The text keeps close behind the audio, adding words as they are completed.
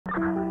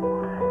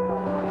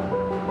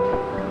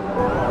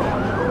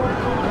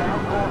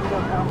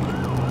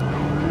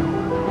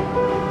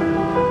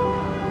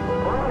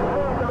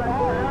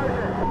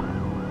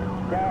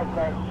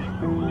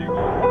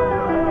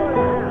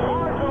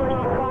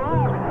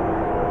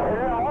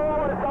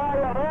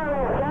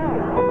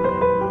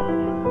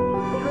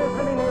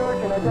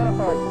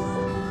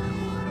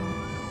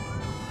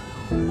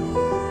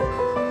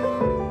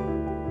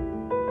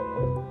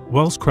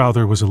Wells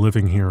Crowther was a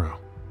living hero.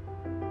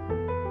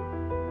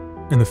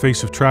 In the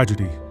face of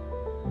tragedy,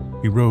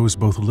 he rose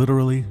both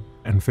literally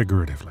and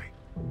figuratively.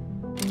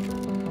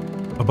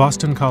 A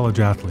Boston College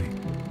athlete,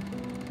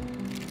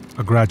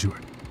 a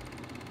graduate,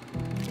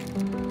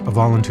 a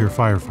volunteer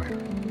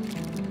firefighter,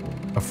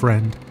 a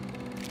friend,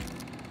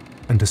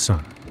 and a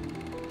son.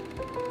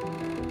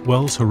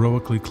 Wells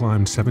heroically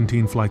climbed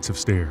 17 flights of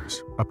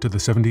stairs up to the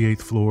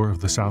 78th floor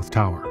of the South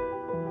Tower,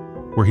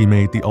 where he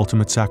made the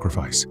ultimate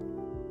sacrifice.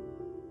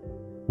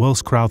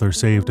 Wells Crowther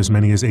saved as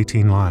many as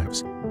 18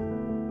 lives.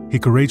 He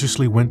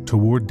courageously went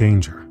toward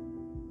danger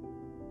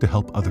to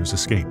help others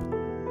escape.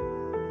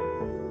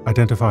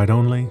 Identified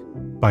only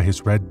by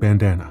his red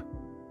bandana,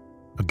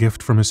 a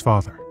gift from his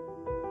father.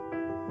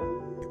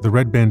 The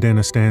red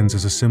bandana stands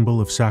as a symbol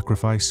of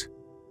sacrifice,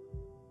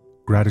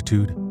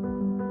 gratitude,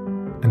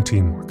 and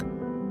teamwork.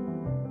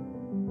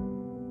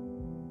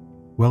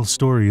 Wells'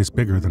 story is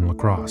bigger than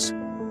lacrosse.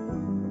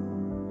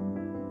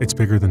 It's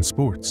bigger than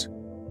sports.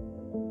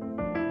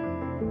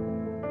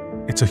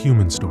 It's a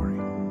human story,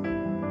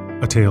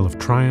 a tale of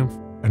triumph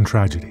and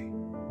tragedy,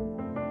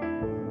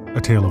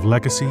 a tale of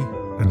legacy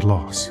and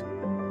loss.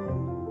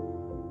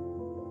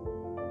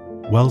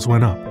 Wells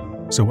went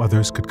up so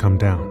others could come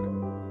down.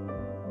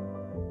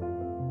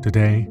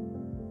 Today,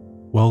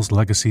 Wells'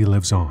 legacy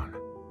lives on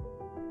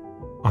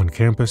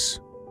campus,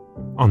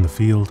 on the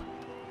field,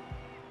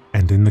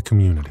 and in the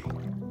community.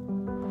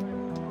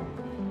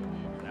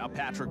 Now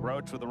Patrick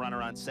Roach with the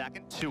runner on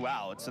second, 2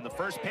 outs, and the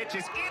first pitch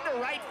is into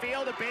right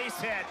field, a base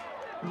hit.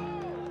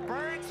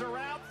 Burns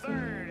around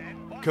third.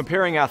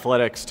 Comparing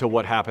athletics to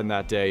what happened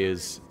that day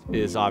is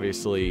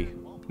obviously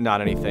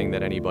not anything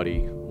that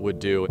anybody would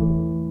do.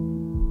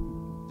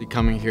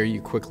 Coming here,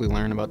 you quickly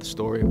learn about the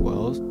story of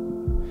Wells.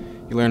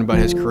 You learn about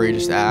his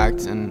courageous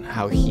act and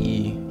how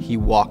he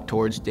walked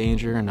towards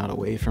danger and not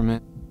away from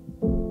it.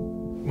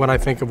 When I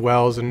think of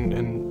Wells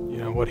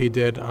and what he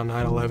did on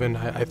 9/11,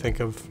 I think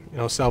of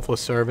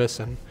selfless service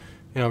and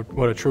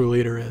what a true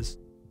leader is.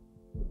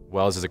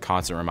 Wells is a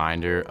constant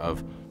reminder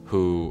of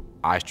who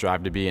I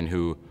strive to be and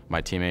who my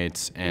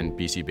teammates and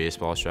BC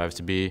baseball strives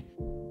to be.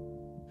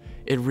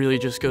 It really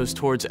just goes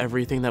towards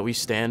everything that we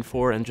stand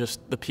for and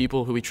just the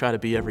people who we try to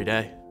be every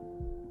day.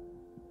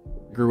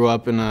 Grew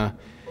up in a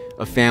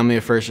family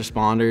of first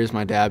responders,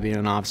 my dad being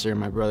an officer,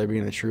 my brother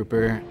being a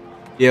trooper.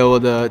 Be able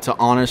to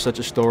honor such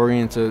a story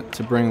and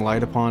to bring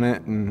light upon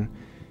it, and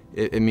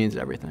it means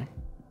everything.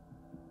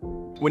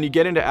 When you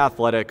get into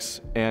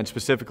athletics, and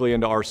specifically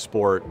into our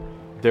sport,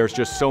 there's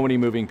just so many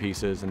moving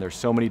pieces and there's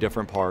so many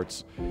different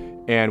parts,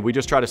 and we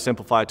just try to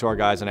simplify it to our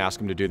guys and ask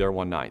them to do their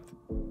 1/9.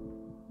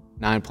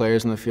 9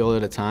 players in the field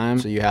at a time,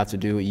 so you have to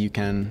do what you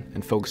can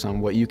and focus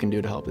on what you can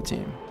do to help the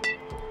team.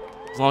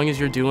 As long as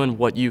you're doing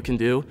what you can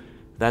do,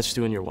 that's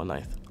doing your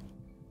 1/9.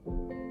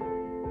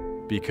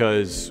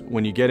 Because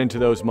when you get into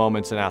those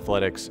moments in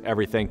athletics,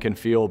 everything can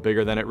feel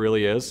bigger than it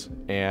really is,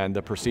 and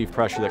the perceived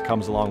pressure that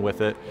comes along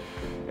with it,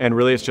 and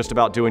really it's just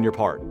about doing your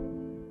part.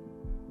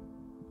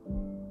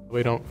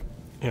 We don't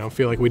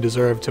feel like we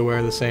deserve to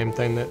wear the same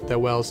thing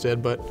that Wells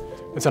did, but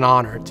it's an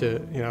honor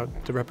to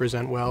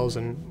represent Wells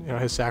and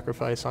his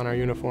sacrifice on our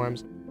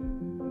uniforms.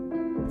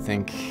 I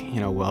think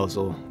Wells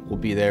will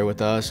be there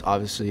with us,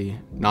 obviously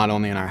not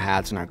only in our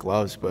hats and our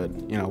gloves, but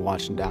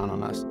watching down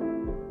on us.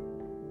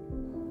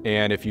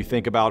 And if you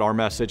think about our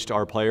message to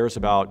our players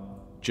about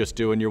just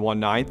doing your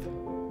 1/9,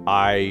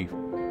 I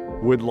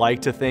would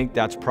like to think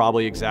that's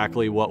probably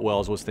exactly what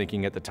Wells was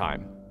thinking at the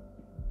time.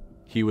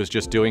 He was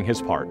just doing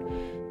his part.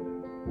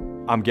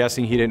 I'm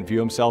guessing he didn't view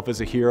himself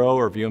as a hero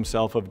or view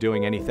himself of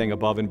doing anything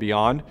above and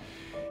beyond.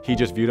 He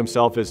just viewed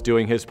himself as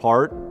doing his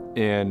part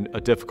in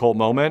a difficult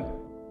moment.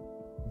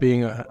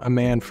 Being a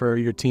man for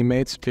your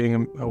teammates,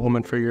 being a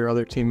woman for your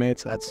other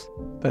teammates, that's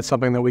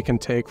something that we can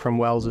take from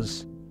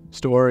Wells's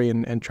story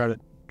and try to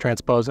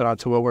transpose it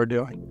onto what we're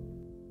doing.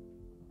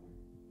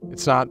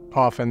 It's not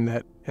often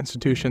that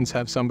institutions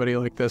have somebody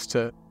like this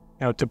to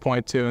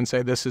point to and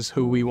say, this is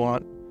who we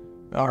want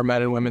our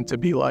men and women to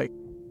be like.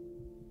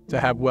 To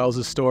have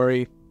Wells's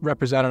story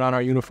represented on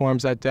our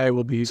uniforms that day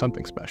will be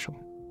something special.